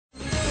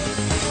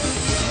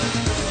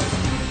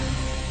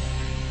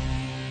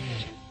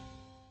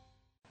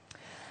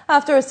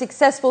After a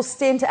successful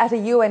stint at a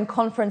UN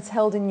conference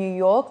held in New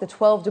York, the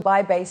 12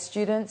 Dubai-based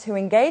students who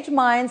engaged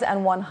minds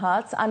and won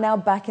hearts are now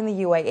back in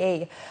the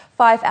UAE.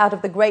 5 out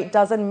of the great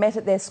dozen met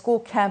at their school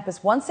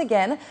campus once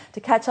again to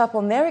catch up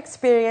on their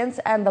experience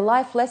and the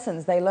life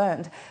lessons they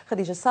learned.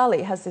 Khadija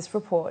Salih has this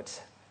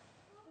report.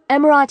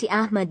 Emirati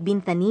Ahmed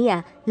bin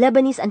Thaniya,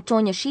 Lebanese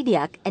Antonia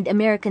Shidiak, and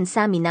American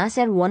Sami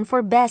Nasser won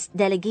for Best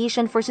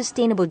Delegation for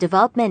Sustainable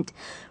Development,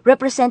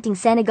 representing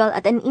Senegal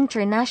at an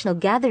international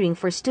gathering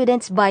for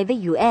students by the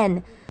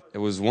UN. It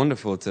was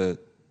wonderful to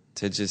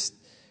just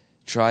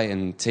try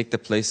and take the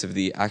place of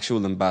the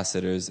actual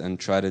ambassadors and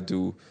try to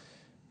do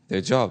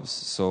their jobs.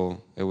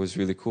 So it was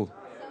really cool.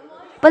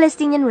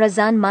 Palestinian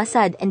Razan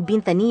Masad and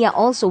bin Thaniya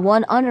also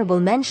won honorable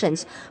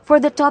mentions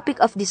for the topic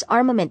of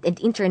disarmament and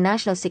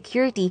international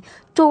security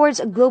towards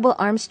a global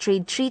arms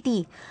trade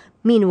treaty.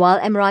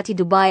 Meanwhile, Emirati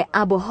Dubai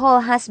Abu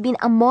Hol has been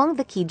among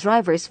the key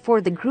drivers for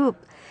the group.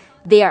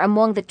 They are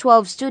among the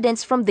 12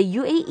 students from the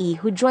UAE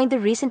who joined the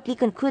recently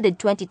concluded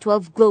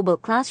 2012 Global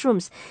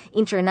Classrooms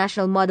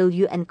International Model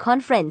UN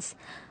Conference,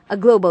 a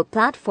global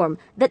platform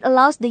that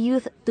allows the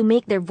youth to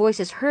make their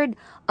voices heard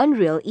on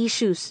real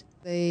issues.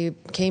 They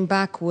came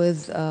back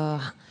with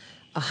a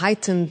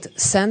heightened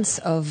sense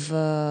of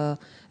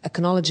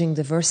acknowledging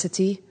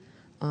diversity,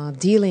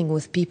 dealing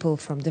with people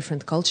from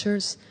different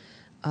cultures,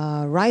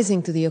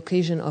 rising to the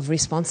occasion of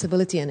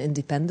responsibility and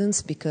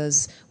independence,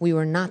 because we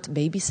were not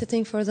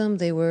babysitting for them.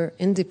 They were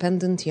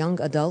independent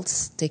young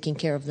adults taking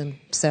care of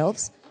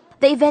themselves.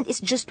 The event is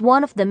just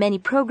one of the many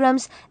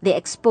programs they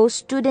expose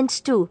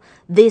students to.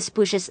 This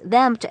pushes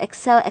them to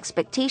excel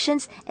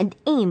expectations and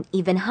aim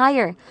even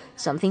higher,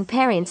 something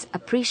parents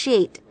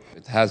appreciate.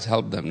 It has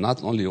helped them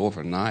not only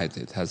overnight,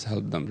 it has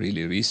helped them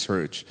really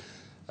research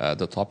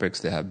the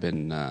topics they have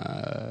been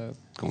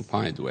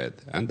confined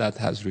with, and that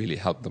has really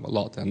helped them a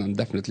lot. And I'm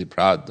definitely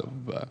proud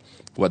of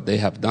what they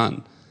have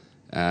done.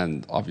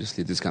 And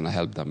obviously this is going to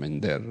help them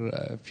in their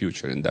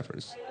future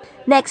endeavors.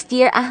 Next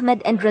year,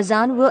 Ahmed and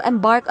Razan will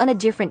embark on a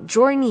different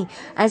journey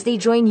as they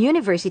join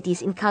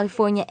universities in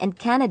California and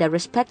Canada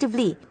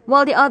respectively,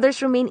 while the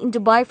others remain in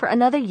Dubai for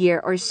another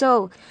year or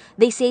so.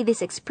 They say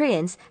this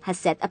experience has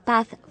set a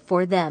path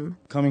for them.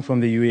 Coming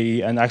from the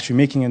UAE and actually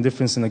making a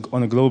difference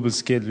on a global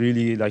scale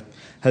really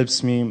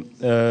helps me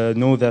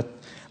know that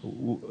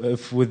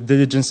if with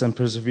diligence and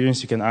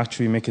perseverance you can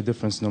actually make a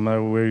difference no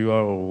matter where you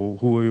are or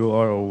who you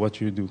are or what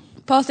you do.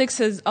 Politics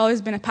has always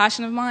been a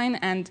passion of mine,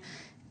 and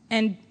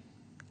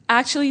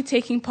actually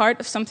taking part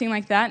of something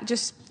like that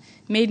just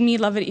made me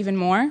love it even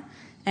more.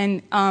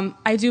 And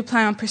I do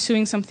plan on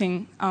pursuing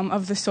something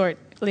of the sort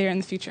later in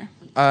the future.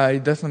 I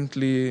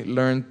definitely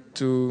learned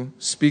to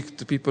speak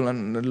to people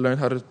and learn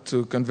how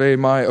to convey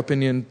my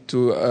opinion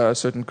to a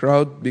certain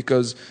crowd,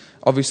 because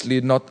obviously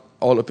not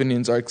all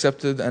opinions are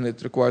accepted and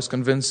it requires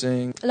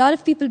convincing. A lot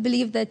of people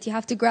believe that you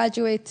have to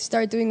graduate,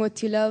 start doing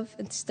what you love,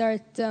 and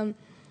start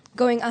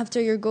going after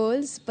your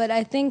goals. But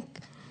I think,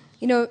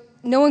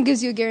 no one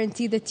gives you a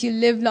guarantee that you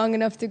live long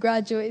enough to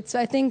graduate. So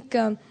I think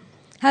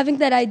having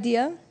that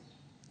idea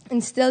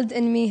instilled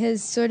in me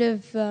has sort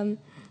of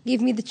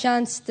gave me the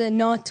chance to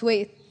not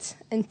wait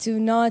and to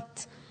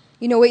not,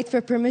 wait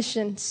for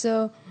permission.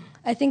 So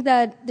I think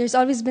that there's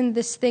always been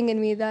this thing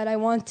in me that I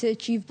want to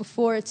achieve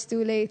before it's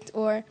too late,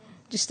 or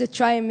just to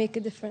try and make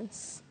a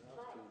difference.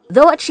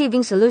 Though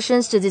achieving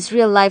solutions to these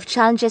real-life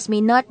challenges may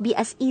not be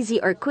as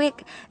easy or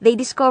quick, they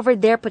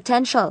discovered their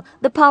potential,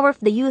 the power of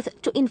the youth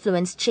to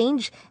influence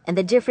change, and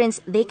the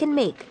difference they can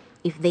make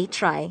if they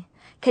try.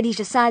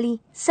 Khadija Salih,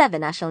 7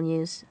 National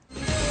News.